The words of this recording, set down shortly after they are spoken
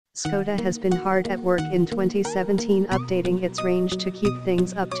Skoda has been hard at work in 2017 updating its range to keep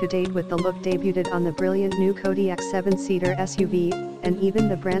things up to date with the look debuted on the brilliant new Kodiaq 7-seater SUV, and even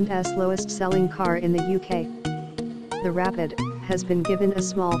the brand's lowest selling car in the UK. The Rapid has been given a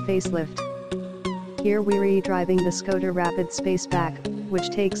small facelift. Here we're driving the Skoda Rapid Spaceback, which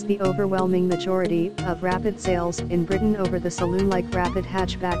takes the overwhelming majority of Rapid sales in Britain over the saloon-like Rapid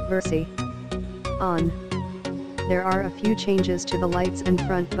hatchback Versi. There are a few changes to the lights and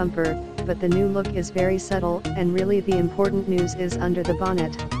front bumper, but the new look is very subtle, and really the important news is under the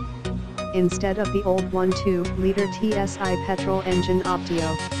bonnet. Instead of the old 1.2-liter TSI petrol engine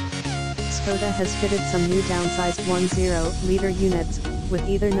Optio, Skoda has fitted some new downsized 1.0-liter units, with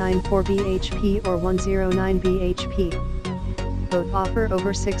either 9.4 bhp or 1.09 bhp. Both offer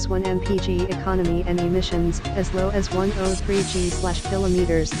over 6.1 mpg economy and emissions as low as 103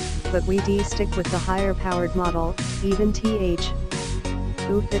 g/km, but we stick with the higher powered model, even th.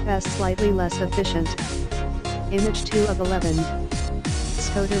 Fit slightly less efficient. Image 2 of 11.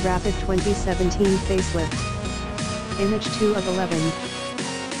 Skoda Rapid 2017 facelift. Image 2 of 11.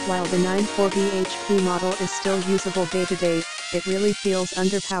 While the 9.4 bhp model is still usable day to day, it really feels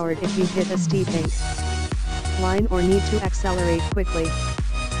underpowered if you hit a steep line or need to accelerate quickly.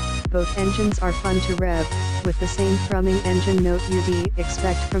 Both engines are fun to rev, with the same thrumming engine note you'd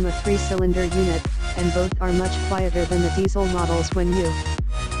expect from a 3-cylinder unit, and both are much quieter than the diesel models when you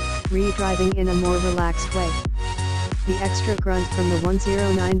driving in a more relaxed way. The extra grunt from the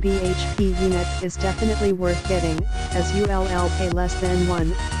 1.09 bhp unit is definitely worth getting, as you'll pay less than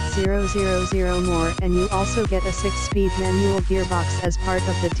 1,000 more, and you also get a 6-speed manual gearbox as part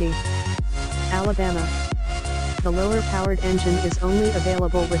of the Alabama. The lower-powered engine is only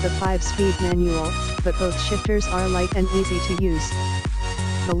available with a 5-speed manual, but both shifters are light and easy to use.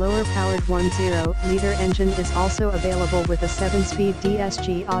 The lower-powered 1.0-liter engine is also available with a 7-speed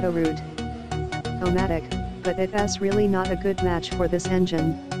DSG Autoroute-O-Matic, but it's really not a good match for this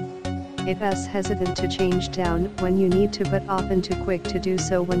engine. It's hesitant to change down when you need to, but often too quick to do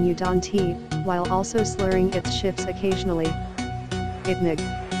so when you don't, while also slurring its shifts occasionally.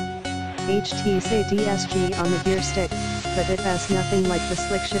 Say DSG on the gear stick, but it's nothing like the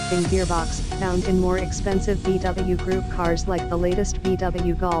slick shifting gearbox found in more expensive VW Group cars like the latest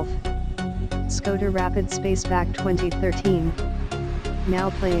VW Golf. Skoda Rapid Spaceback 2013. Now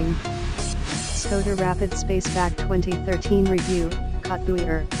playing. Skoda Rapid Spaceback 2013 Review,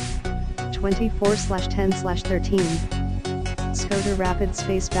 Kotbuer. 24/10/13. Skoda Rapid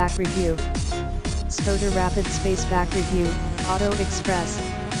Spaceback Review. Skoda Rapid Spaceback Review, Auto Express.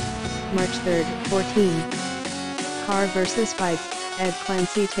 March 3, 14. Car vs. Bike, Ed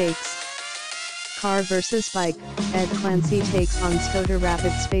Clancy takes. Car vs. Bike, Ed Clancy takes on Skoda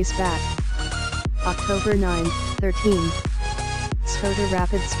Rapid Spaceback. October 9, 13. Skoda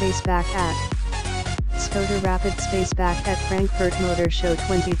Rapid Spaceback at Skoda Rapid Spaceback at Frankfurt Motor Show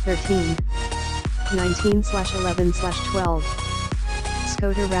 2013. 19/11/12.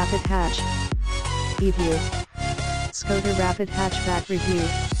 Skoda Rapid Hatch. Preview. Skoda Rapid Hatchback Review,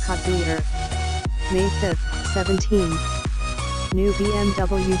 Kotbuer. May 5, 17. New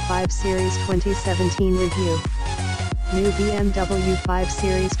BMW 5 Series 2017 Review. New BMW 5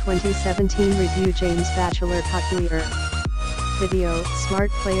 Series 2017 Review James Batchelor Kotbuer. Video,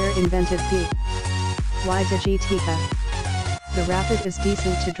 Smart Player invented by Digitica. The Rapid is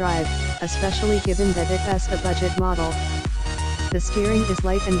decent to drive, especially given that it's a budget model. The steering is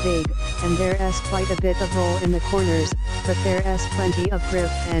light and vague, and there's quite a bit of roll in the corners, but there's plenty of grip,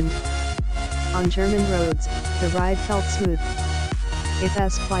 and on German roads, the ride felt smooth.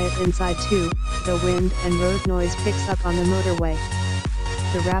 It's quiet inside too, though wind and road noise picks up on the motorway.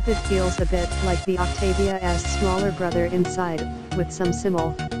 The Rapid feels a bit like the Octavia's smaller brother inside, with some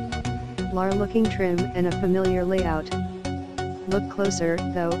similar-looking trim and a familiar layout. Look closer,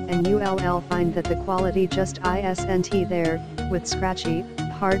 though, and you'll find that the quality just isn't there, with scratchy,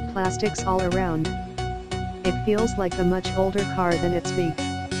 hard plastics all around. It feels like a much older car than its big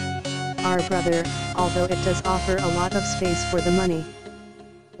brother, although it does offer a lot of space for the money.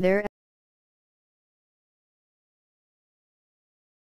 There